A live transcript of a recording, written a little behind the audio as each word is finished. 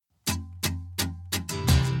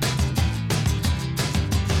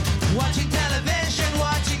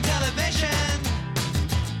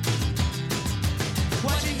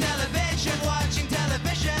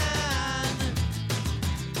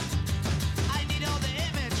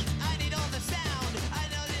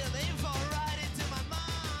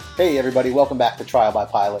Hey everybody, welcome back to Trial by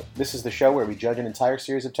Pilot. This is the show where we judge an entire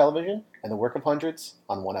series of television and the work of hundreds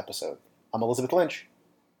on one episode. I'm Elizabeth Lynch.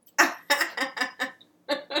 Guys,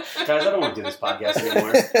 I don't want to do this podcast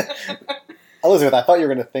anymore. Elizabeth, I thought you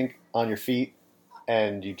were going to think on your feet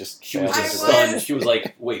and you just... She was just I stunned. was. She was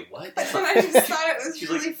like, wait, what? And I just thought it was She's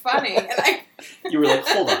really like- funny. And You were like,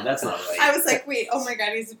 hold on, that's not right. I was like, wait, oh my god,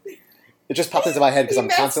 he's... It just popped into my head because You I'm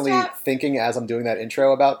messed constantly up. thinking as I'm doing that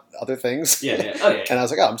intro about other things. Yeah. Oh, yeah. And I was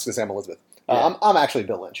like, I'm just going to say I'm Elizabeth. Yeah. I'm actually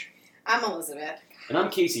Bill Lynch. I'm Elizabeth. And I'm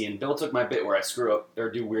Casey, and Bill took my bit where I screw up or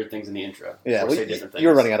do weird things in the intro. Yeah, or well, say different things. you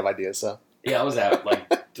were running out of ideas, so... Yeah, I was out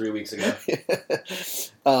like 3 weeks ago.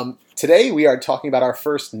 Today we are talking about our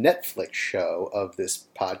first Netflix show of this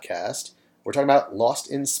podcast. We're talking about Lost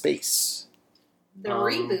in Space. The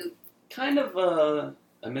reboot. Kind of a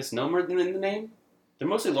misnomer in the name. They're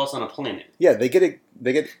mostly lost on a planet. Yeah, they get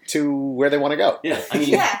to where they want to go. Yeah, I mean,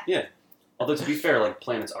 Yeah. Although to be fair, like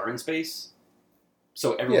planets are in space,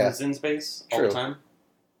 so everyone's in space all True. the time.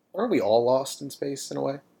 Aren't we all lost in space in a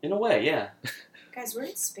way? In a way, yeah. Guys, we're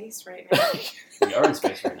in space right now. We are in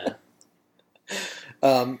space right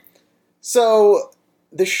now. So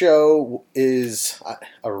this show is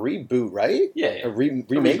a reboot, right? Yeah. A remake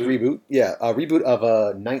reboot. Yeah, a reboot of a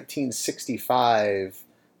 1965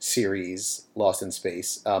 series, Lost in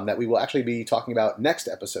Space, that we will actually be talking about next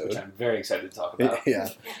episode. Which I'm very excited to talk about. Yeah,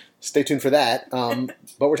 stay tuned for that.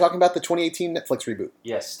 But we're talking about the 2018 Netflix reboot.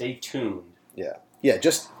 Yes, stay tuned. Yeah,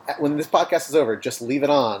 just when this podcast is over, just leave it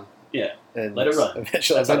on. Yeah, and let it run.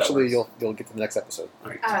 Eventually, That's how that works. you'll get to the next episode. All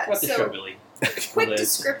right, talk about the so- show, Billy. Quick Liz.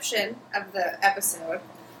 description of the episode.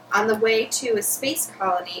 On the way to a space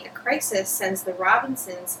colony, a crisis sends the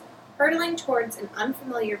Robinsons hurtling towards an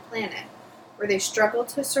unfamiliar planet, where they struggle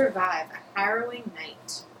to survive a harrowing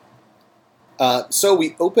night. So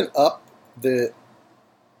we open up the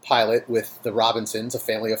pilot with the Robinsons, a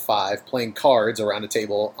family of 5, playing cards around a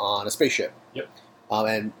table on a spaceship. Yep.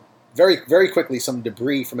 And very, very quickly, some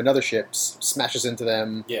debris from another ship smashes into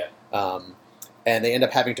them. Yeah. And they end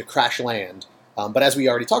up having to crash land. But as we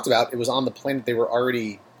already talked about, it was on the planet they were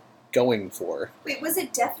already going for. Wait, was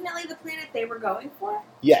it definitely the planet they were going for?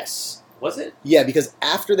 Yes. Was it? Yeah, because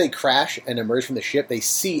after they crash and emerge from the ship, they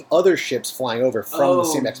see other ships flying over from the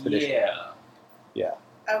same expedition. Yeah.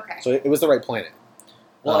 Okay. So it was the right planet.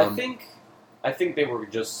 Well, I think they were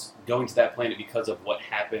just going to that planet because of what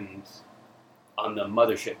happened on the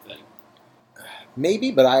mothership thing.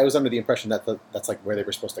 Maybe, but I was under the impression that that's like where they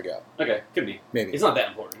were supposed to go. Okay, could be. Maybe. It's not that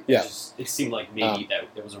important. Yeah. It seemed like maybe that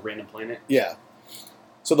it was a random planet. Yeah.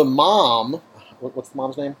 So the mom, what's the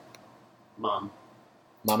mom's name? Mom.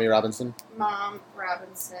 Mommy Robinson? Mom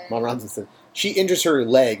Robinson. Mom Robinson. She injures her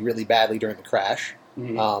leg really badly during the crash.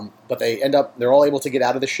 Mhm. But they're all able to get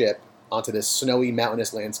out of the ship onto this snowy,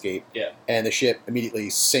 mountainous landscape. Yeah. And the ship immediately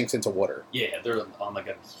sinks into water. Yeah, they're on like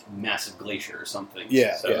a massive glacier or something.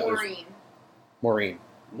 Yeah, So yeah. there's- Maureen.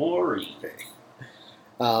 Maureen. Okay.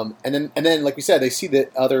 And then, like we said, they see the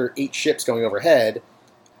other 8 ships going overhead,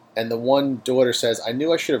 and the one daughter says, "I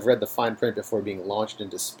knew I should have read the fine print before being launched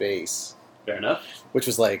into space," Fair enough. which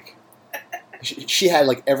was like, she had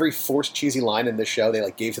like every forced cheesy line in this show. They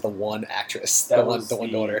like gave to the one actress, That the was one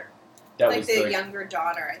the- daughter, That Like was the very, younger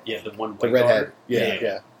daughter, I think. yeah, the one the white redhead.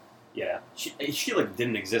 daughter. Yeah. She like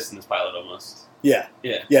didn't exist in this pilot almost. Yeah.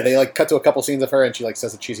 Yeah. They like cut to a couple scenes of her, and she like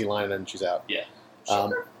says a cheesy line, and then she's out.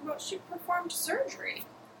 She performed surgery.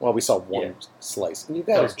 Well, we saw one Yeah. slice, and you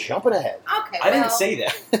That guys was are jumping ahead. Okay, I didn't well, say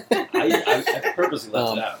that. I purposely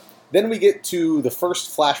left it out. Then we get to the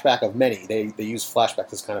first flashback of many. They use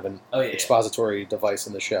flashbacks as kind of an Oh yeah. expository device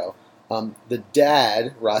in the show. The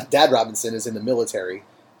dad Robinson, is in the military,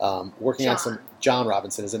 working on some. John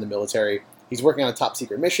Robinson is in the military. He's working on a top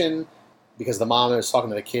secret mission because the mom is talking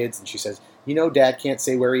to the kids, and she says, Dad can't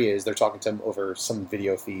say where he is." They're talking to him over some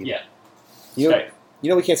video feed. Yeah. You Skype.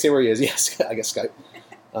 know we can't say where he is. Yes, I guess Skype.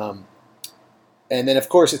 And then, of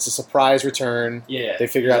course, it's a surprise return. Yeah. They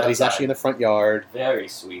figure out that he's outside. actually in the front yard. Very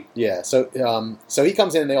sweet. Yeah, so he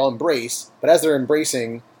comes in and they all embrace, but as they're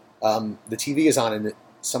embracing, the TV is on and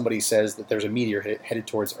somebody says that there's a meteor headed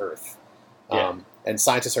towards Earth. Yeah. And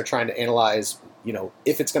scientists are trying to analyze,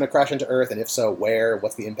 if it's going to crash into Earth, and if so, where,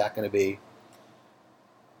 what's the impact going to be.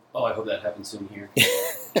 Oh, I hope that happens soon here.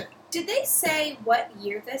 Did they say what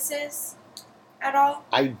year this is at all?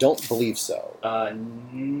 I don't believe so.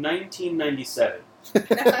 1997. Oh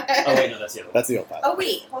wait, no, that's the other one. That's the old pilot. Oh,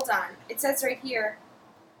 wait, hold on. It says right here,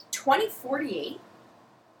 2048.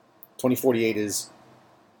 2048 is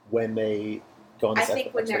when they go on I this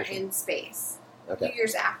think when they're expedition. in space. A Okay. few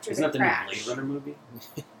years after Isn't the that the new crash. Blade Runner movie?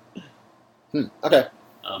 Okay.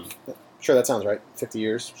 Um, Sure, that sounds right. 50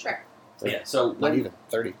 years. Sure. yeah. So Not when, even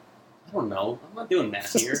 30. I don't know. I'm not doing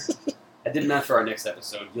math here. I did math for our next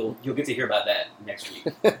episode. You'll get to hear about that next week.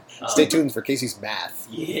 Stay tuned for Casey's math.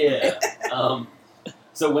 Yeah.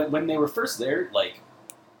 So when they were first there, like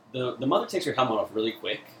the mother takes her helmet off really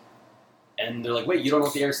quick, and they're like, "Wait, you don't know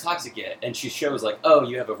if the air is toxic yet." And she shows like, "Oh,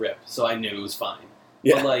 you have a rip," so I knew it was fine.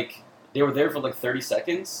 Yeah. But like they were there for like 30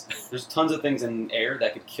 seconds. There's tons of things in air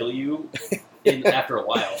that could kill you after a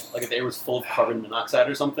while. Like if the air was full of carbon monoxide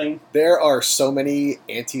or something. There are so many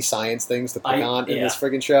anti-science things to pick on in this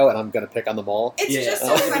friggin' show, and I'm going to pick on them all. It's just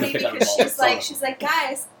so funny because she's like,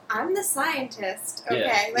 guys, I'm the scientist.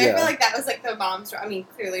 Okay, I feel like that was like the mom's. I mean,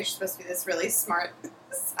 clearly she's supposed to be this really smart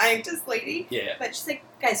scientist lady. Yeah. But she's like,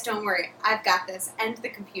 guys, don't worry, I've got this, and the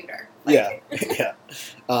computer. Like, yeah.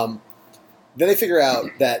 Then they figure out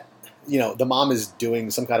that the mom is doing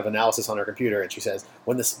some kind of analysis on her computer, and she says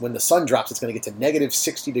when the sun drops, it's going to get to negative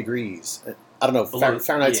 60 degrees. I don't know,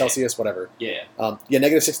 Fahrenheit, Celsius, whatever. Yeah.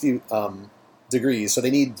 Negative 60 degrees. So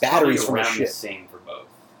they need batteries from the ship. The same for both.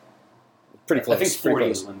 Pretty close. I think 40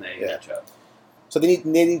 is when they catch up. So they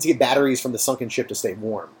need to get batteries from the sunken ship to stay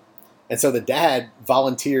warm. And so the dad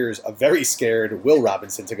volunteers a very scared Will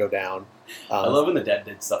Robinson to go down. I love when the dad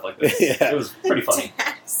did stuff like this. It was pretty funny.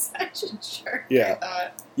 Dad's such a jerk. Yeah. I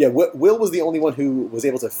thought. Yeah, Will was the only one who was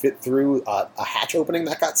able to fit through a hatch opening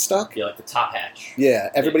that got stuck. Yeah, like the top hatch. Yeah,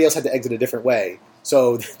 everybody else had to exit a different way.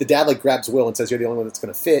 So the dad grabs Will and says, "You're the only one that's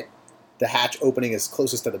going to fit. The hatch opening is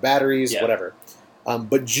closest to the batteries, whatever."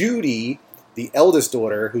 But Judy, the eldest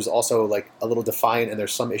daughter, who's also a little defiant, and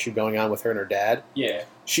there's some issue going on with her and her dad. Yeah.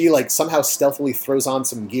 She somehow stealthily throws on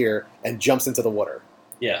some gear and jumps into the water.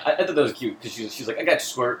 Yeah, I thought that was cute because she's like, "I got you,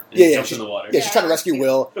 squirt," and jumps in the water. Yeah, she's trying to rescue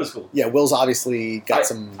Will. It was cool. Yeah, Will's obviously got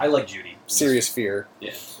I like Judy. Serious fear.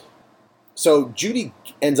 Yeah. So Judy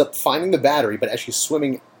ends up finding the battery, but as she's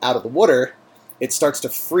swimming out of the water, it starts to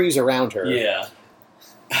freeze around her. Yeah.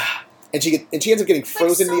 And she ends up getting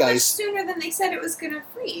frozen in the ice. Sooner than they said it was going to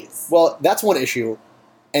freeze. Well, that's one issue,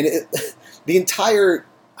 and the entire.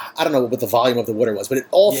 I don't know what the volume of the water was, but it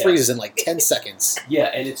all freezes in 10 seconds. Yeah,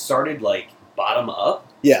 and it started bottom up.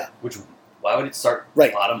 Yeah. Which, why would it start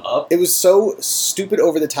bottom up? It was so stupid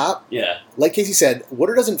over the top. Yeah. Like Casey said,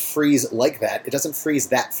 water doesn't freeze like that. It doesn't freeze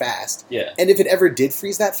that fast. Yeah. And if it ever did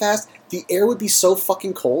freeze that fast, the air would be so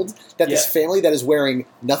fucking cold that this family that is wearing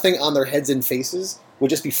nothing on their heads and faces would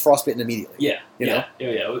just be frostbitten immediately. Yeah. You know?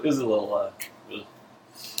 Yeah. It was a little...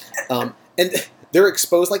 And they're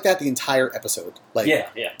exposed like that the entire episode.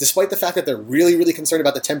 Despite the fact that they're really, really concerned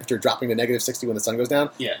about the temperature dropping to negative 60 when the sun goes down,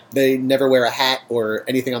 they never wear a hat or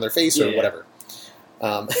anything on their face or whatever.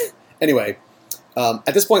 Anyway,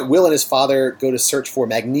 at this point, Will and his father go to search for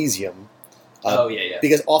magnesium.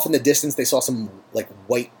 Because off in the distance, they saw some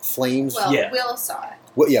white flames. Well, Will saw it.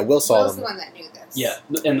 Will saw Will's them. the one that knew this. Yeah,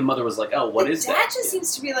 and the mother was like, "Oh, what is that?" Dad just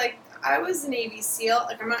seems to be like, "I was a Navy SEAL."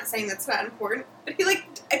 I'm not saying that's not important, but I feel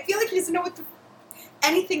like he doesn't know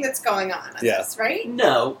anything that's going on in this, right?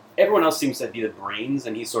 No, everyone else seems to be the brains,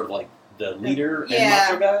 and he's sort of like the leader and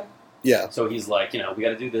macho guy. Yeah. So he's like, we got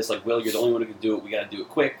to do this. Like, Will, you're the only one who can do it. We got to do it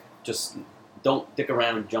quick. Just don't dick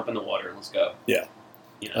around, jump in the water, and let's go. Yeah.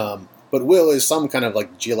 But Will is some kind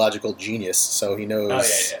of geological genius, so he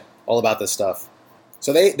knows all about this stuff.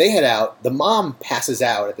 So they head out. The mom passes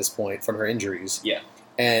out at this point from her injuries. Yeah.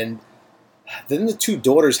 And then the two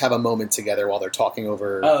daughters have a moment together while they're talking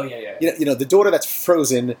over. Oh, yeah. The daughter that's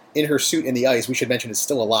frozen in her suit in the ice, we should mention, is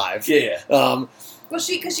still alive. Yeah. Well,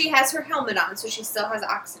 because she has her helmet on, so she still has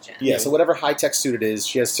oxygen. Yeah, so whatever high-tech suit it is,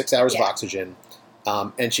 she has 6 hours of oxygen,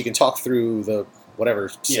 and she can talk through the whatever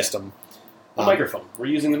system. The microphone. We're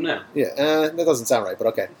using them now. Yeah, that doesn't sound right, but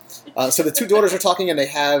okay. So the two daughters are talking, and they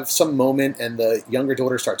have some moment, and the younger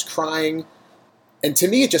daughter starts crying. And to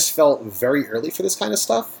me, it just felt very early for this kind of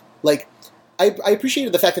stuff. I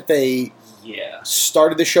appreciated the fact that they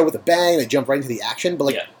started the show with a bang, they jumped right into the action,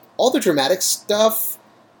 but all the dramatic stuff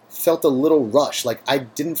felt a little rushed. I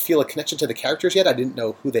didn't feel a connection to the characters yet. I didn't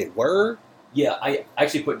know who they were. Yeah, I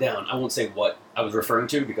actually put down, I won't say what I was referring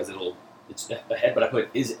to because it's ahead, but I put,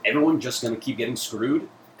 is everyone just going to keep getting screwed?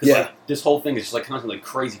 Because this whole thing is just constantly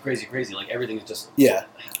crazy. Everything is just... Yeah.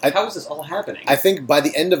 How is this all happening? I think by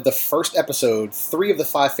the end of the first episode, 3 of the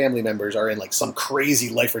 5 family members are in some crazy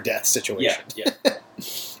life or death situation. Yeah.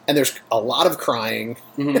 And there's a lot of crying.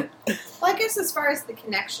 Mm-hmm. Well, I guess as far as the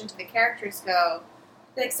connection to the characters go,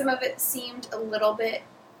 some of it seemed a little bit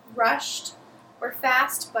rushed or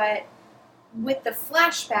fast, but with the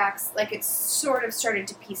flashbacks, it sort of started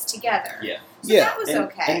to piece together. Yeah. So that was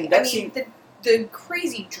okay. And that the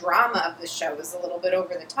crazy drama of the show was a little bit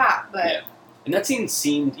over the top, but... Yeah. And that scene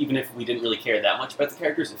seemed, even if we didn't really care that much about the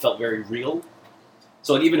characters, it felt very real.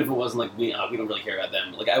 So like even if it wasn't like we don't really care about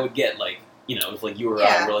them, like I would get like if like you or I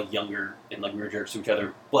Yeah. were like younger and like we were jerks to each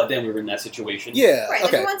other, but then we were in that situation. Yeah. Right,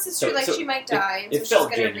 Okay. like one sister, So- like so she might die, it so she's felt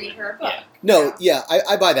going to genuine. read her book. Yeah. No. Yeah.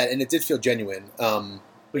 I buy that, and it did feel genuine.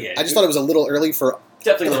 But yeah, I just thought it was a little early for.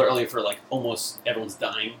 definitely a little early for like almost everyone's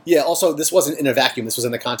dying. Yeah. Also, this wasn't in a vacuum. This was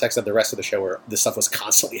in the context of the rest of the show, where this stuff was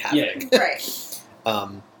constantly happening. Yeah. Right.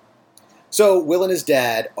 So Will and his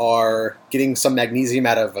dad are getting some magnesium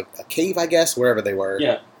out of a cave, I guess, wherever they were.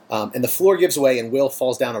 Yeah. And the floor gives way, and Will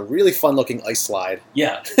falls down a really fun-looking ice slide.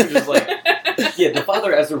 Yeah, which is like the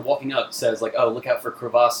father as they're walking up says like, "Oh, look out for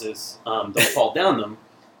crevasses, don't fall down them."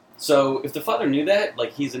 So if the father knew that,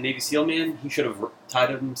 like he's a Navy SEAL man, he should have tied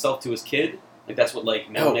himself to his kid. Like that's what like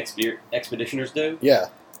now expeditioners do. Yeah.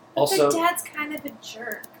 Also, the dad's kind of a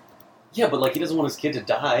jerk. yeah, but like he doesn't want his kid to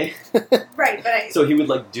die, Right, but so he would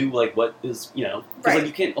like do like what is because Right. like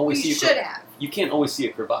you can't always we see should have. you can't always see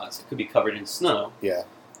a crevasse. It could be covered in snow. Yeah.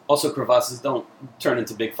 Also, crevasses don't turn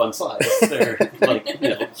into big fun slides. They're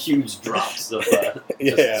like huge drops of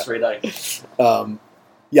Yeah. just straight ice.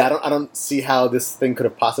 Yeah, I don't see how this thing could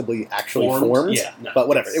have possibly actually formed. Yeah, no. But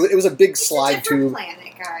whatever. It was a big It's slide a different tube.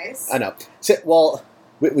 planet, guys. I know. So, well,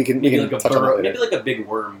 we can Maybe like a touch on that burrow, later. maybe like a big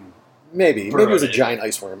worm. Maybe it was a burrowed. giant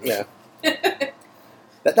ice worm. Yeah.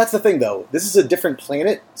 That's the thing, though. This is a different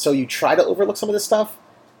planet, so you try to overlook some of this stuff,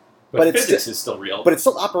 But, it's physics is still real. but it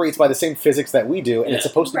still operates by the same physics that we do, and it's Yeah.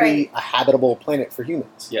 supposed to Right. be a habitable planet for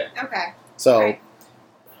humans. Yeah. Okay. So, Right.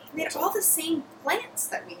 They have all the same plants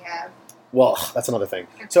that we have. well, that's another thing.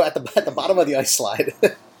 So at the bottom of the ice slide,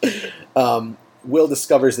 Will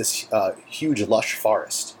discovers this huge lush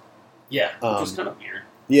forest. yeah, which was um, kind of weird.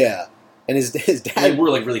 Yeah, and his I mean, dad. we're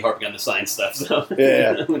like really harping on the science stuff, so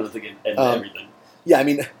Yeah. we don't think it everything. Yeah, I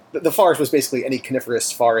mean, the forest was basically any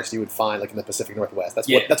coniferous forest you would find, like in the Pacific Northwest. That's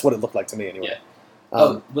Yeah. what it looked like to me, anyway.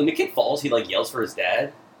 Yeah. When the kid falls, he like yells for his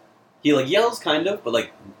dad. He like yells kind of, but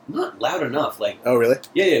like not loud enough. Like Oh, really?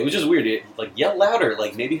 yeah, it was just weird. He, like yell louder.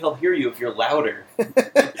 Like maybe he'll hear you if you're louder. I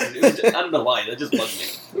don't know why. That just bugged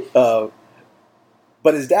me.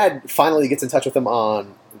 But his dad finally gets in touch with him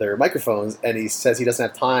on their microphones, and he says he doesn't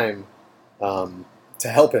have time to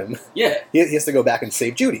help him. Yeah, He has to go back and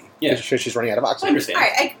save Judy Yeah. because she's running out of I oxygen. understand. All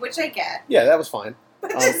right, which I get. Yeah, that was fine.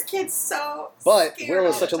 But Um, this kid's so But scared Will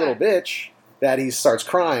all is such the a little time. bitch that he starts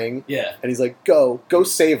crying, Yeah. and he's like, "Go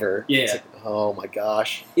save her." Yeah. It's like, oh my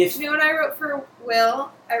gosh. If You know what I wrote for Will?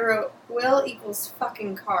 I wrote Will equals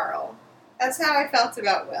fucking Carl. That's how I felt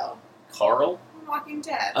about Will. Carl, Walking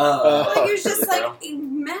Dead. Oh. Like he was just Carl. like he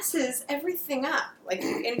messes everything up, like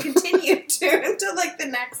and continued to until like the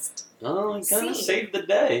next. Oh, he kind of Scene. saved the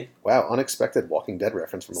day. Wow, unexpected Walking Dead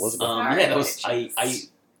reference from Elizabeth. Sorry, Yeah, that was I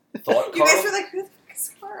thought You guys Carl. were like, who the fuck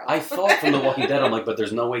is Carl? I thought from The Walking Dead, I'm like, but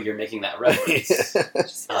there's no way you're making that reference.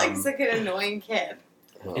 Just feel like he's like an annoying kid.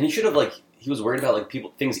 And he should have like he was worried about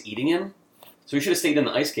like things eating him, so he should have stayed in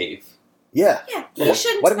the ice cave. Yeah. Yeah, Yeah. he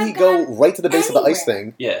shouldn't. Why didn't he have go gone right to the base of the ice anywhere.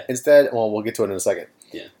 thing? Yeah, Instead, well, we'll get to it in a second.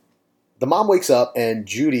 Yeah. The mom wakes up, and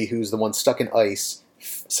Judy, who's the one stuck in ice,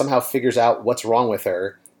 somehow figures out what's wrong with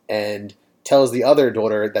her and tells the other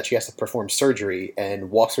daughter that she has to perform surgery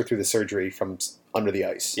and walks her through the surgery from under the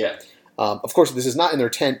ice. yeah, Of course, this is not in their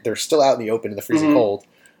tent. They're still out in the open in the freezing Mhm. cold.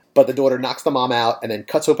 But the daughter knocks the mom out and then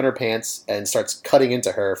cuts open her pants and starts cutting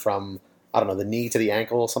into her from, I don't know, the knee to the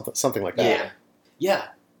ankle, something like that. yeah, yeah.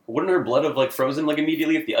 Wouldn't her blood have like frozen like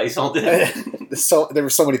immediately if the ice all did? So there were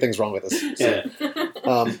so many things wrong with this. So,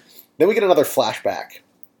 Yeah, then we get another flashback.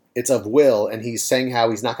 It's of Will, and he's saying how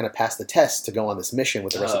he's not going to pass the test to go on this mission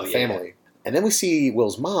with the rest of Oh, the yeah. family. And then we see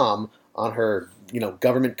Will's mom on her,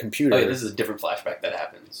 government computer. oh, yeah, this is a different flashback that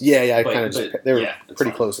happens. yeah, I But- kind of just but, they were yeah, it's pretty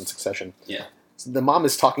fine. close in succession. Yeah. So the mom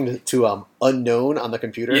is talking to unknown on the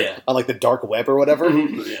computer, Yeah. on like the dark web or whatever, Yeah,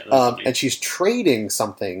 that's funny. and she's trading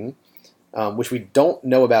something, which we don't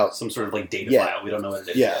know about. Some sort of like data Yeah. file. We don't know what it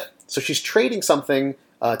is Yeah. yet. So she's trading something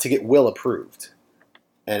to get Will approved.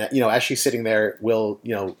 And as she's sitting there, Will's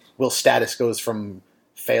status goes from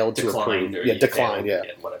failed to Declined approved. or Yeah, declined. failed.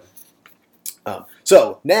 Yeah. Whatever.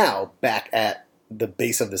 So now back at the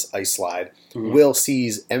base of this ice slide, Mhm. Will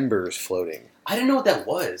sees embers floating. I didn't know what that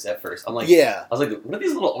was at first. I'm like, Yeah, I was like, what are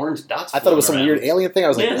these little orange dots? I thought it was some floating weird around? alien thing. I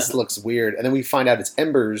was like, Yeah. this looks weird. And then we find out it's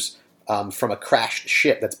embers from a crashed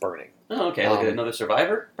ship that's burning. Oh, okay, like Um, another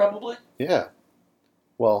survivor, probably. Yeah.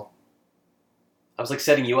 Well, I was like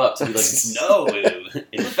setting you up to be like, no,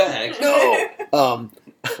 in fact, no. I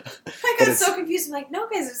But got it's- so confused. I'm like, no,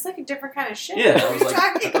 guys, it's like a different kind of shit. Yeah, What I are was you like,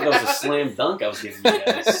 I talking thought that was a about? slam dunk I was giving you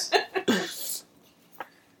guys.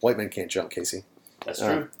 white men can't jump, Casey. That's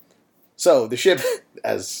Uh, true. So the ship,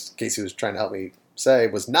 as Casey was trying to help me say,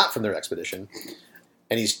 was not from their expedition.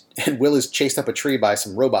 and Will is chased up a tree by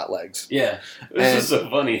some robot legs. Yeah. This is so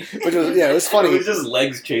funny. Which was, it was funny. It was just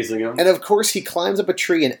legs chasing him. And of course, he climbs up a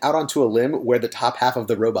tree and out onto a limb where the top half of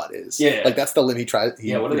the robot is. Yeah. Like, that's the limb he tries.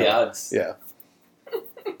 What are the odds? Yeah.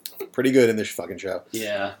 Pretty good in this fucking show.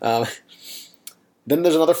 Yeah. Then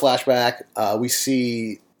there's another flashback. We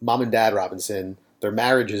see Mom and Dad Robinson. Their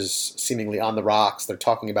marriage is seemingly on the rocks. They're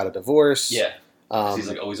talking about a divorce. Yeah. He's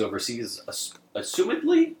like always overseas.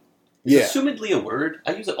 Assumedly? Yeah. Assumedly a word?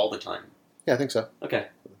 I use it all the time. Yeah, I think so. Okay.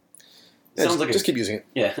 Yeah, Sounds like just keep using it.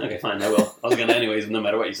 Yeah, okay, fine, I will. I was going to anyways, no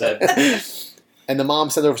matter what you said. And the mom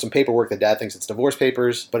sends over some paperwork that Dad thinks it's divorce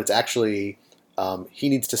papers, but it's actually he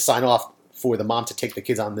needs to sign off for the mom to take the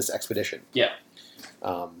kids on this expedition. Yeah.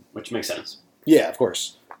 Which makes sense. Yeah, of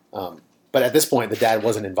course. But at this point, the dad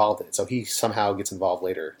wasn't involved in it, so he somehow gets involved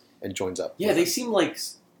later and joins up. Yeah, they seem like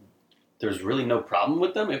there's really no problem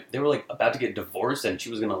with them. If they were like about to get divorced and she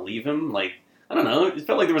was going to leave him, like, I don't know, it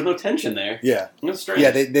felt like there was no tension there. Yeah. It was strange.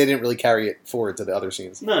 Yeah, they didn't really carry it forward to the other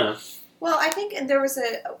scenes. No. Well, I think there was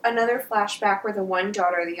another flashback where the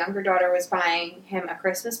younger daughter, was buying him a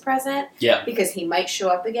Christmas present. Yeah. Because he might show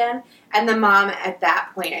up again. And the mom, at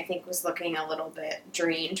that point, I think, was looking a little bit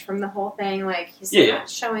drained from the whole thing. Like, he's not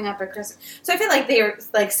showing up at Christmas. So I feel like they were,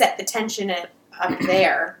 like, set the tension up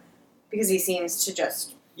there. Because he seems to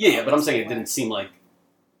just... Yeah, but I'm saying it didn't seem like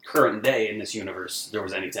current day in this universe there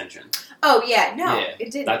was any tension. Oh, yeah. No,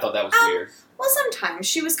 it didn't. I thought that was weird. Well, sometimes.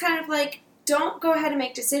 She was kind of like... Don't go ahead and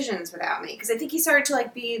make decisions without me. Because I think he started to,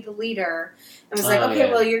 like, be the leader. And was like, okay,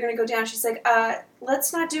 well, you're going to go down. She's like,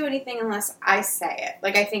 let's not do anything unless I say it.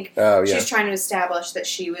 Like, I think she's trying to establish that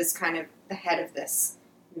she was kind of the head of this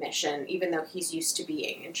mission, even though he's used to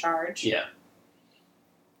being in charge. Yeah.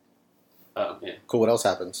 Oh, yeah. Cool, what else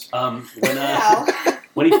happens?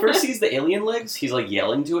 When he first sees the alien legs, he's, like,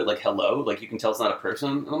 yelling to it, like, hello. Like, you can tell it's not a person.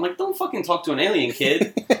 And I'm like, don't fucking talk to an alien,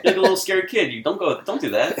 kid. You're like a little scared kid. You don't do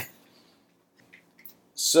that.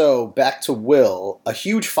 So, back to Will, a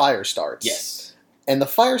huge fire starts. Yes. And the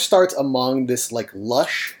fire starts among this, like,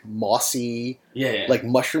 lush, mossy, like,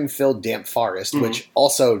 mushroom-filled damp forest, which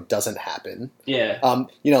also doesn't happen. Yeah.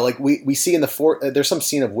 Like, we see in there's some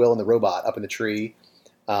scene of Will and the robot up in the tree,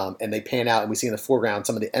 and they pan out, and we see in the foreground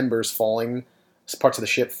some of the embers falling, parts of the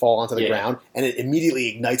ship fall onto the ground, and it immediately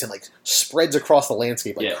ignites and, like, spreads across the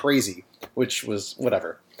landscape like crazy, which was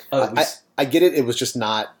whatever. I get it, it was just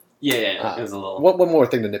not... Yeah, it was a little... One more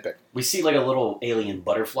thing to nitpick. We see, like, a little alien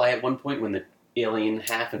butterfly at one point when the alien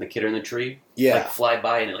half and the kid are in the tree. Yeah. Like, fly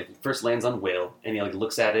by, and it, like, first lands on Will, and he, like,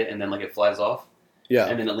 looks at it, and then, like, it flies off. Yeah.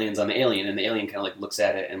 And then it lands on the alien, and the alien kind of, like, looks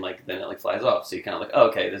at it, and, like, then it, like, flies off. So you kind of like, oh,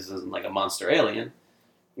 okay, this isn't, like, a monster alien.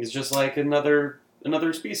 He's just, like, another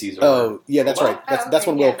species. That's right. That's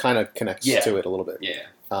when Will kind of connects to it a little bit.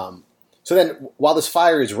 Yeah. So then, while this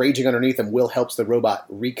fire is raging underneath him, Will helps the robot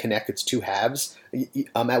reconnect its two halves.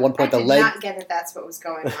 At one point, I did not get that that's what was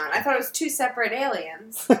going on. I thought it was two separate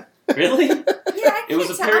aliens. Really? Yeah, I'm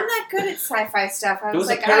not good at sci-fi stuff. I was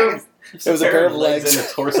like, it was a pair of legs and a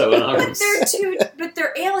torso and arms. But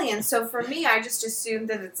they're aliens. So for me, I just assumed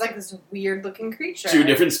that it's like this weird-looking creature. Two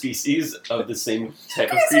different species of the same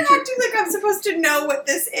type of creature. I'm acting like I'm supposed to know what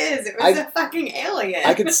this is. It was a fucking alien.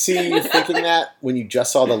 I could see you thinking that when you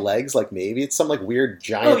just saw the legs, like maybe it's some like weird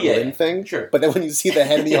giant limb thing. Sure. But then when you see the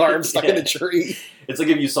head and the arm stuck in a tree, it's like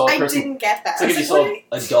if you saw a person. I didn't get that. It's like if you saw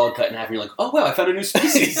a dog cut in half, and you're like, "Oh wow, I found a new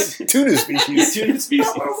species." Two new species. Two new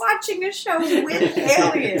species. But we're watching a show with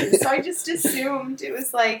aliens, so I just assumed it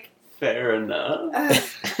was like. Fair enough.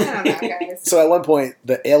 I don't know, guys. So at one point,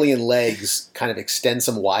 the alien legs kind of extend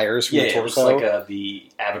some wires from the torso. It looks like the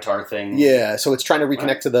Avatar thing. Yeah, so it's trying to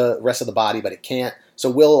reconnect to the rest of the body, but it can't. So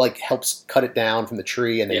Will like helps cut it down from the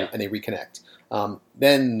tree, and they reconnect.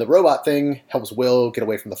 Then the robot thing helps Will get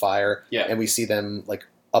away from the fire, and we see them like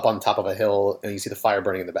up on top of a hill, and you see the fire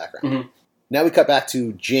burning in the background. Mm-hmm. Now we cut back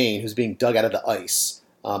to Jane, who's being dug out of the ice,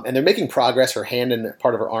 and they're making progress. Her hand and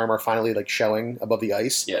part of her arm are finally like showing above the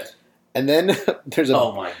ice. Yeah. And then there's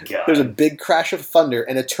a big crash of thunder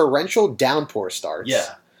and a torrential downpour starts.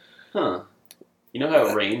 Yeah. Huh. You know how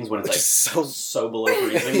it rains when it's like so below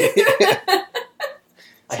freezing?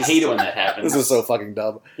 I hate it when that happens. This is so fucking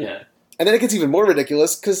dumb. Yeah. And then it gets even more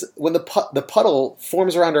ridiculous because when the puddle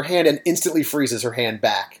forms around her hand and instantly freezes her hand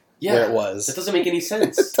back where it was. That doesn't make any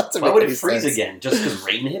sense. Why would it freeze again? Just because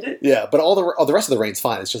rain hit it? Yeah, but all the rest of the rain's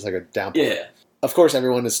fine. It's just like a downpour. Yeah. Of course,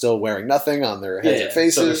 everyone is still wearing nothing on their heads and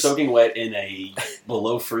faces. So they're soaking wet in a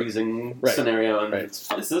below freezing scenario, and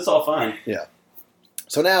it's all fine. Yeah.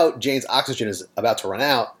 So now Jane's oxygen is about to run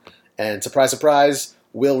out, and surprise, surprise,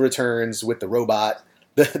 Will returns with the robot.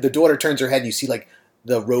 The daughter turns her head, and you see like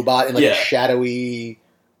the robot in like a shadowy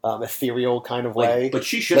ethereal kind of way. But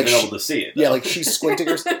she should have Like been able to see it. Yeah, though. like she's squinting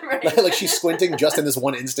Right. like she's squinting just in this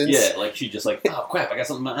one instance. Yeah, like she just like, oh crap, I got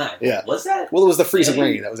something in my eye. Yeah. What's that? Well, it was the freezing Yeah.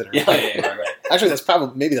 rain that was in her. Yeah, right.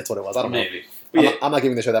 Actually, maybe that's what it was. I don't know. Maybe. But I'm not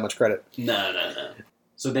giving the show that much credit. No.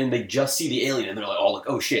 So then they just see the alien and they're like, oh, like,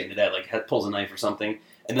 oh shit, and the dad like pulls a knife or something.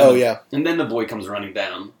 And then Oh yeah. And then the boy comes running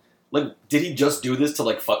down. Like, did he just do this to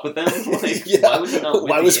like fuck with them? Like, Yeah. why was he not?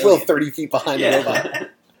 Why with was the Will alien? 30 feet behind the robot? Yeah.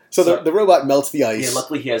 So So- the robot melts the ice. Yeah,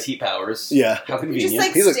 luckily he has heat powers. Yeah. How He convenient. just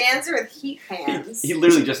like He's like- stands there with heat hands. He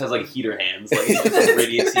literally just has like heater hands. Like, he just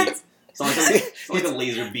radiates heat. It's not like a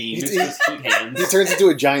laser beam. It's He- just heat hands. He turns into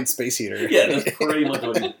a giant space heater. Yeah, that's pretty much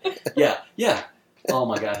what it is. Yeah. Oh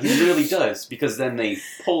my god, he really does. Because then they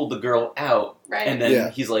pull the girl out, Right. and then Yeah.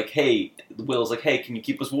 he's like, hey, Will's like, hey, can you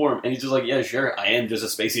keep us warm? And he's just like, yeah, sure, I am just a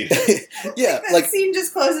space heater. Yeah, That like scene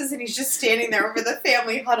just closes and he's just standing there over the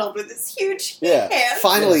family huddled with his huge yeah. hands.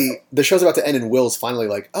 Finally, the show's about to end, and Will's finally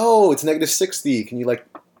like, "Oh, it's -60. Can you like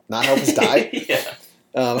not help us die?" Yeah.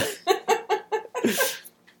 Um,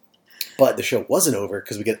 but the show wasn't over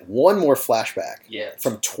because we get one more flashback Yeah.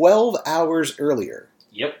 from 12 hours earlier.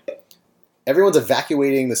 Yep. Everyone's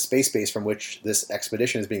evacuating the space base from which this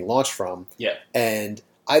expedition is being launched from. Yeah. And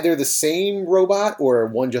either the same robot or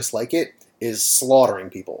one just like it is slaughtering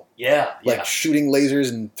people, Yeah. like shooting lasers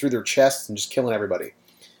and through their chests and just killing everybody.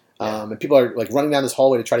 And people are like running down this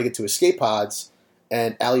hallway to try to get to escape pods.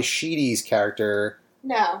 And Ali Sheedy's character,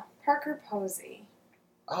 No, Parker Posey.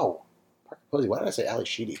 Parker Posey. Why did I say Ali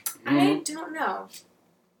Sheedy? I Mhm. don't know.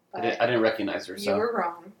 I But didn't recognize her, you so. were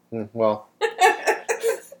wrong. Well,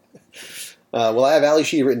 I have Ali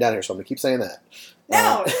Sheedy written down here, so I'm gonna keep saying that.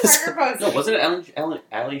 No, Parker Posey. No, wasn't it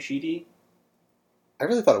Ali Sheedy? I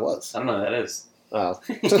really thought it was. I don't know who that is. Oh,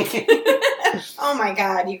 Oh my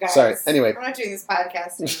god, you guys. Sorry, anyway. I'm not doing this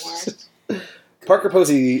podcast anymore. Parker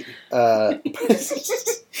Posey.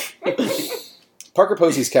 Parker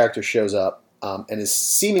Posey's character shows up and is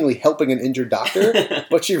seemingly helping an injured doctor,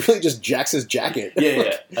 but she really just jacks his jacket.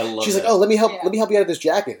 Yeah. I love She's that. like, "Oh, let me help. Yeah. Let me help you out of this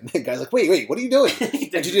jacket." And the guy's like, "Wait, what are you doing?"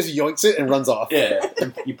 And she just yoinks it and runs off. Yeah.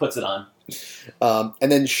 He puts it on.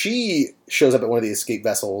 And then she shows up at one of the escape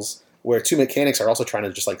vessels where two mechanics are also trying to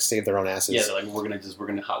just like save their own asses. Yeah, they're like, we're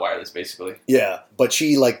gonna hotwire this basically. Yeah, but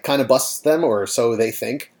she like kind of busts them, or so they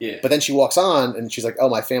think. Yeah. But then she walks on, and she's like, "Oh,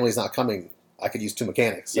 my family's not coming. I could use two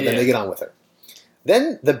mechanics." And then Yeah. they get on with her.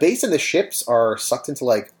 Then the base and the ships are sucked into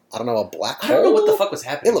like I don't know, a black I hole. don't know what the fuck was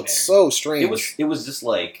happening. It looked there. so strange. It was just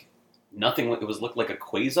like nothing. It was looked like a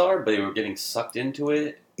quasar, but they were getting sucked into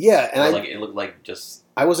it. Yeah, and Or, like it looked like just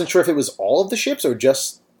I wasn't sure if it was all of the ships or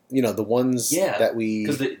just the ones Yeah, that we.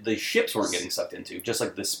 because the ships weren't getting sucked into, just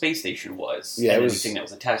like the space station was. Yeah, and it was- anything that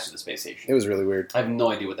was attached to the space station. It was really weird. I have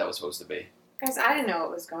no idea what that was supposed to be. Guys, I didn't know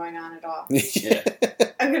what was going on at all. Yeah.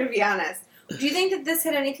 I'm going to be honest. Do you think that this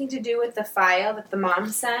had anything to do with the file that the mom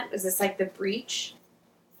sent? Was this like the breach?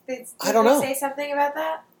 Did I don't know. they say something about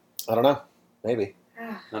that? I don't know. Maybe.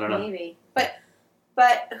 I don't know. Maybe.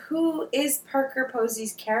 But who is Parker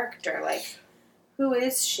Posey's character? Like, who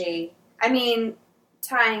is she? I mean,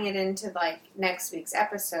 tying it into like next week's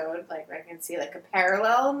episode, like I can see like a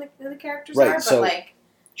parallel in who the characters Right, are, but so- like,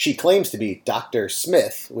 She claims to be Dr.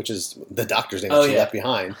 Smith, which is the doctor's name Oh, that she yeah. left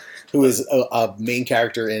behind, who is a main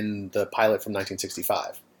character in the pilot from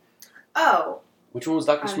 1965. oh, Which one was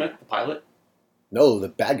Dr. Smith, the pilot? No, the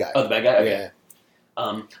bad guy. Oh, the bad guy. Okay. Yeah.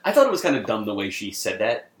 I thought it was kind of dumb the way she said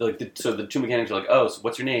that. Like, so the two mechanics are like, "Oh, so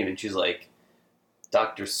what's your name?" And she's like,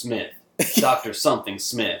 "Dr. Smith, Dr. something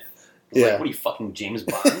Smith." I was Yeah. like, what are you, fucking James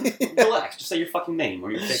Bond? Relax, just say your fucking name or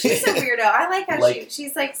your fake she's a name. weirdo. I like how Like-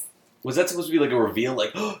 she's like, Was that supposed to be like a reveal?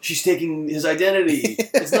 Like, oh, she's taking his identity.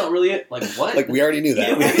 It's not really it. Like, what? Like, we already knew that.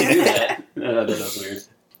 Yeah, we already knew that. No, that was weird.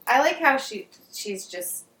 I like how she's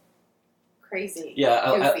just crazy.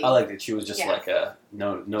 Yeah, Goofy. I liked it. She was just Yeah. like,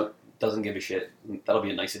 no, doesn't give a shit. That'll be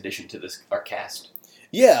a nice addition to our cast.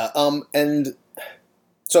 Yeah, and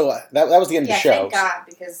so that was the end Yeah, of the show. thank God,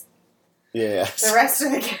 because Yeah. the rest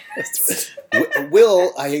of the cast.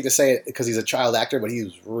 Will, I hate to say it because he's a child actor, but he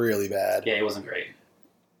was really bad. Yeah, it wasn't great.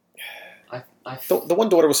 The one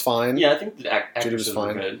daughter was fine. Yeah, I think the Judy was actresses were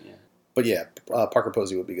fine. good. Yeah. But yeah, Parker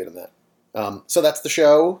Posey would be good in that. So that's the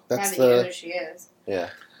show. Now That's that you know the who she is. yeah.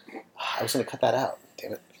 I was going to cut that out.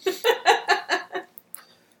 Damn it.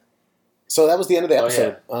 So that was the end of the Oh,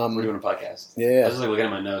 episode. We're doing a podcast. I Yeah, was just like looking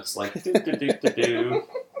at my notes, like do.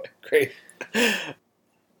 great.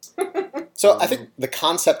 So I think the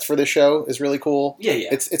concept for this show is really cool. Yeah, yeah,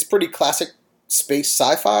 It's pretty classic space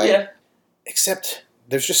sci-fi. yeah. Except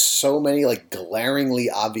there's just so many like glaringly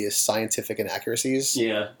obvious scientific inaccuracies.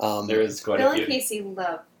 Yeah, Um, there is quite Bill a and few. Casey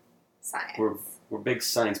love science. We're big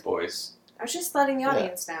science boys. I was just letting the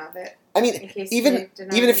audience know that. I In mean, case even you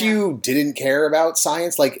didn't even if already know. you didn't care about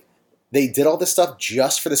science, like they did all this stuff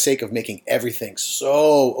just for the sake of making everything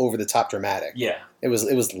so over the top dramatic. Yeah. It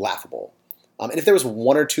was laughable. And if there was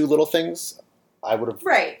one or two little things, I would have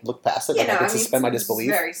Right. looked past it. You Like know, I I could mean, suspend my it's disbelief.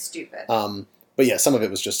 very stupid. But yeah, some of it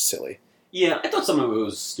was just silly. Yeah, I thought some of it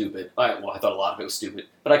was stupid. I thought a lot of it was stupid,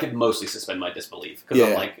 but I could mostly suspend my disbelief because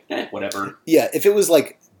I'm Yeah. like, whatever. Yeah, if it was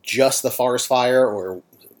like just the forest fire or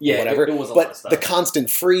Yeah, whatever, it was a lot of but stuff. the constant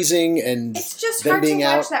freezing and It's just them hard to being watch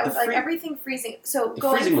out- that The with like free- everything freezing. So The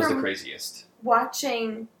going freezing was the from craziest.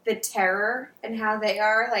 watching the terror and how they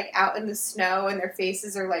are like out in the snow and their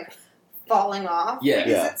faces are like falling off Yeah.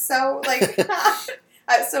 because Yeah. it's so like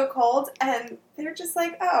it's so cold, and they're just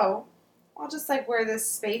like, oh, I'll just like wear this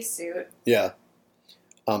spacesuit. yeah.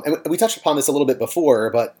 And we touched upon this a little bit before,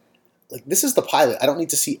 but like this is the pilot. I don't need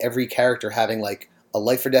to see every character having like a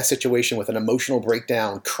life or death situation with an emotional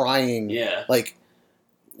breakdown, crying. Yeah. Like,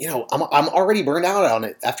 you know, I'm already burned out on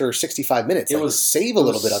it after 65 minutes. It Like, was save a There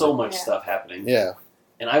little was bit so of much Yeah. stuff happening. it. Yeah.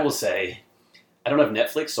 And I will say, I don't have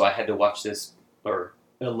Netflix, so I had to watch this, or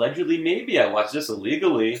allegedly maybe I watched this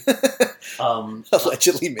illegally.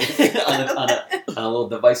 Allegedly, maybe. on a little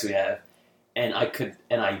device we have, and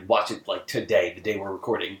I watched it like today, the day we're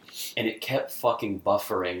recording, and it kept fucking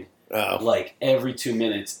buffering Oh. like every 2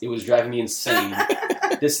 minutes. It was driving me insane.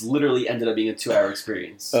 This literally ended up being a 2-hour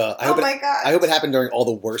experience. I Oh hope my god! I hope it happened during all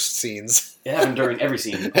the worst scenes. It happened during every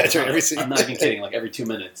scene. During every scene. I'm not even kidding. Like every 2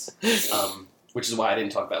 minutes, which is why I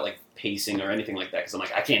didn't talk about like pacing or anything like that because I'm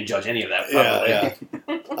like I can't judge any of that.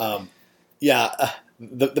 Probably.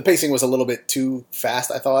 The pacing was a little bit too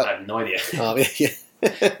fast, I thought. I have no idea. Yeah.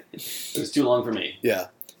 It was too long for me. Yeah.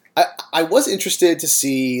 I was interested to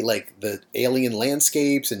see like the alien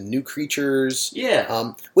landscapes and new creatures,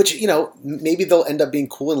 Yeah. which, you know, maybe they'll end up being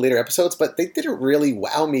cool in later episodes, but they didn't really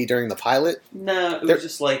wow me during the pilot. No, it There- was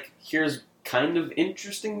just like here's kind of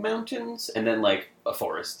interesting mountains and then like a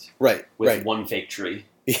forest Right, with right. one fake tree.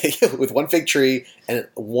 With one fake tree and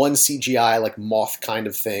one CGI like moth kind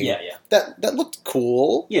of thing. Yeah. That looked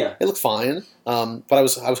cool. Yeah. It looked fine. But I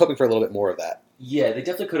was hoping for a little bit more of that. Yeah, they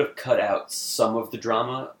definitely could have cut out some of the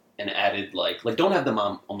drama and added like don't have the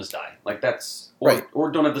mom almost die. Like that's Right.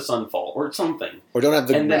 or don't have the son fall or something. Or don't have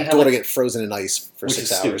the And then have, daughter like- get frozen in ice for Which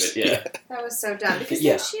 6 is hours. stupid, yeah. That was so dumb because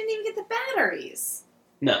Yeah. then she didn't even get the batteries.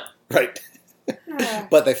 No. Right. Ugh.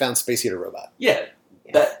 But they found Space Eater Robot. Yeah.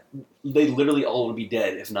 That they literally all would be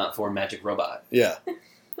dead if not for Magic Robot, Yeah.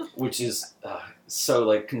 which is so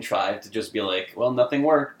like contrived to just be like, well, nothing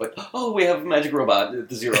worked, but oh, we have a Magic Robot at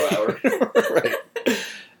the 0 hour. Right.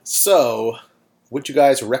 So, would you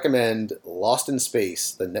guys recommend Lost in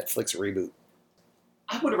Space, the Netflix reboot?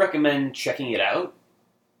 I would recommend checking it out.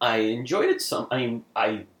 I enjoyed it some. I mean,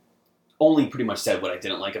 I only pretty much said what I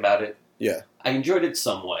didn't like about it. Yeah. I enjoyed it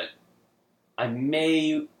somewhat. I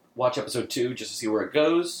may watch episode 2 just to see where it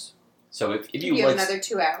goes. So if you you have like, another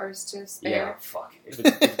 2 hours to yeah, spare. fuck. If it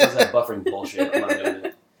does that buffering bullshit, I'm not doing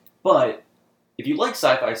it. But if you like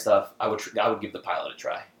sci-fi stuff, I would give the pilot a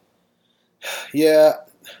try. Yeah.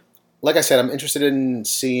 Like I said, I'm interested in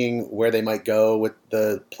seeing where they might go with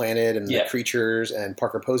the planet and Yeah. the creatures and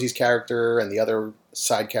Parker Posey's character and the other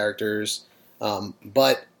side characters.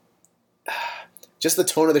 But just the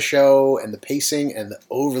tone of the show and the pacing and the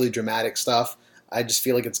overly dramatic stuff, I just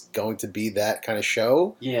feel like it's going to be that kind of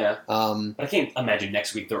show. Yeah, Um, but I can't imagine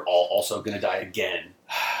next week they're all also going to die again.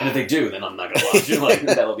 And if they do, then I'm not going to watch it. Like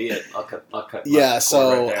that'll be it. I'll cut. My yeah, cord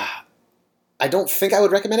so right there. I don't think I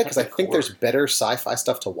would recommend it because I That's a think cord. there's better sci-fi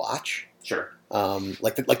stuff to watch. Sure.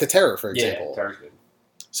 Like the Terror, for example. Yeah, Terror's good.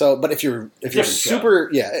 So, but if you're Different show.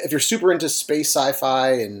 if you're super into space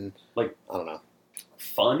sci-fi and Like- I don't know,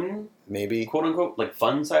 Fun, maybe. quote unquote, like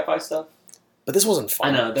fun sci-fi stuff. But this wasn't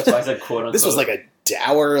fun. I know. That's why I said quote unquote. This was like a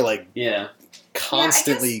dour, like yeah.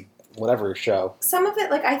 constantly whatever show. Some of it,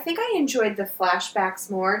 like, I think I enjoyed the flashbacks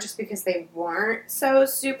more just because they weren't so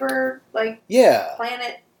super, like, Yeah,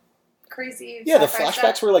 planet crazy. yeah. The sci-fi flashbacks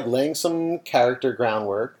stuff. were like laying some character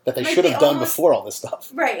groundwork that they Like, should have they done almost- before all this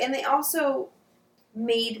stuff. Right, and they also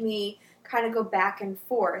made me kind of go back and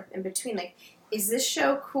forth in between. Like, is this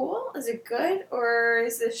show cool? Is it good? Or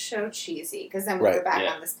is this show cheesy? Because then we'll go Right, back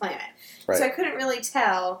yeah. on this planet. Right. So I couldn't really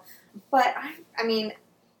tell. But, I mean,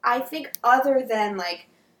 I think other than, like,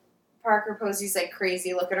 Parker Posey's, like,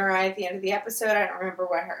 crazy look in her eye at the end of the episode, I don't remember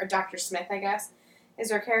what her, Dr. Smith, I guess, is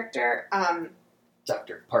her character.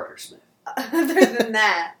 Dr. Parker Smith. Other than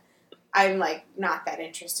that, I'm, like, not that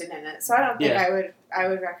interested in it. So I don't think Yeah. I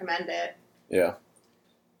would recommend it. Yeah.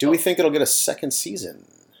 Do we think it'll get a second season?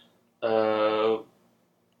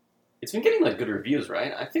 It's been getting like good reviews,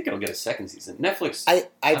 right? I think it'll get a second season. Netflix. I've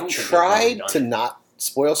don't think they've tried really done to it. not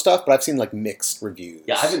spoil stuff, but I've seen like mixed reviews.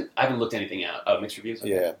 Yeah, I haven't looked anything out. Oh, mixed reviews. Okay.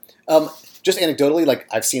 Yeah. Just anecdotally, like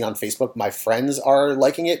I've seen on Facebook, my friends are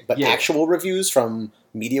liking it, but Yeah. actual reviews from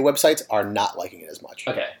media websites are not liking it as much.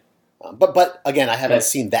 Okay. But again, I haven't That's-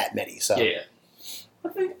 seen that many. So Yeah. I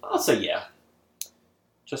think I'll say yeah.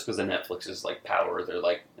 Just because the Netflix is like power, they're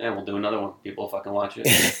like, we'll do another one. People will fucking watch it.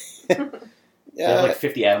 They have like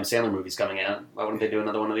 50 Adam Sandler movies coming out. Why wouldn't they do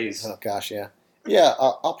another one of these? Oh gosh, yeah. Yeah,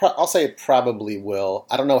 I'll say it probably will.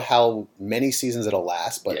 I don't know how many seasons it'll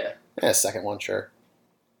last, but Yeah. a second one, sure.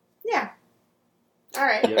 Yeah. All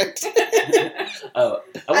right. Yeah. Oh,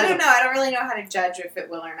 I don't know. I don't really know how to judge if it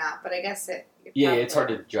will or not, but I guess it. Yeah, it's hard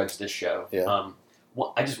to judge this show. Yeah.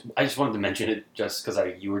 Well, I just wanted to mention it just because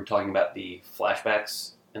you were talking about the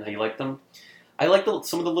flashbacks and how you like them. I like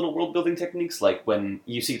some of the little world building techniques, like when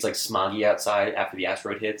you see it's like smoggy outside after the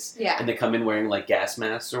asteroid hits, Yeah. and they come in wearing like gas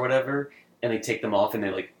masks or whatever, and they take them off and they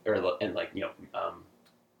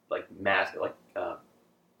mask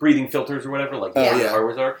breathing filters or whatever, like Oh, the yeah.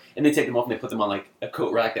 hardwares are, and they take them off and they put them on like a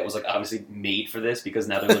coat rack that was like obviously made for this because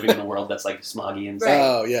now they're living in a world that's like smoggy and Right.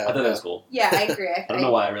 stuff. Oh yeah. I thought that was cool. Yeah, I agree. I don't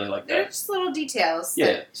know why I really like They're that. just little details Yeah,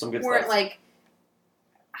 that some good weren't stuff. like.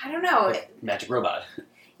 I don't know. Like Magic Robot.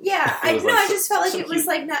 Yeah, It I was, know. like, I just felt like so it was cute.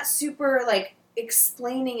 like not super like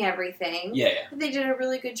explaining everything. Yeah, But they did a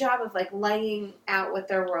really good job of like laying out what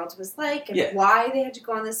their world was like and Yeah. why they had to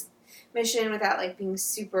go on this mission without like being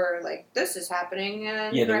super like this is happening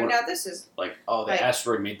and Yeah, they right weren't- now this is like, oh, the Right.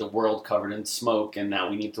 asteroid made the world covered in smoke, and now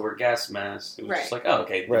we need to wear gas masks. It was just Right. like, oh,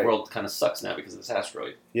 okay, the Right. world kind of sucks now because of this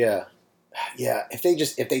asteroid. Yeah. Yeah. If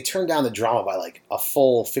they turn down the drama by like a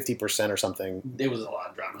full 50% or something, It was a lot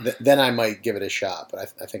of drama. then I might give it a shot.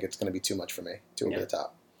 But I think it's going to be too much for me, too over Yeah. the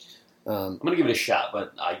top. I'm gonna give it a shot,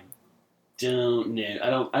 but I don't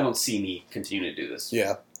know. I don't see me continuing to do this.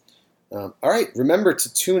 Yeah. All right. Remember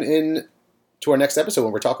to tune in to our next episode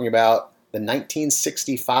when we're talking about the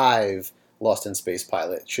 1965 Lost in Space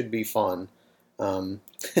pilot. It should be fun.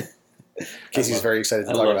 Casey's very excited to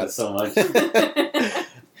I talk love about it so much.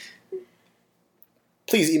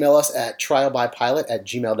 Please email us at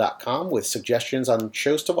trialbypilot@gmail.com with suggestions on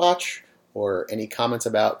shows to watch or any comments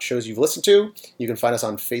about shows you've listened to. You can find us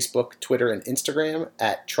on Facebook, Twitter, and Instagram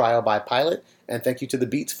at Trial by Pilot. And thank you to The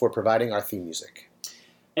Beats for providing our theme music.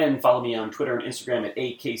 And follow me on Twitter and Instagram at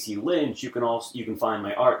 @KCLynch. You can find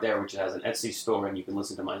my art there, which has an Etsy store, and you can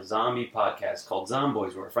listen to my zombie podcast called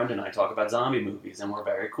Zomboys, where a friend and I talk about zombie movies, and we're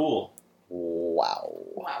very cool. Wow.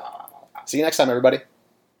 wow. See you next time, everybody.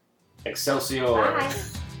 Excelsior! Bye.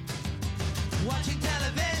 Watch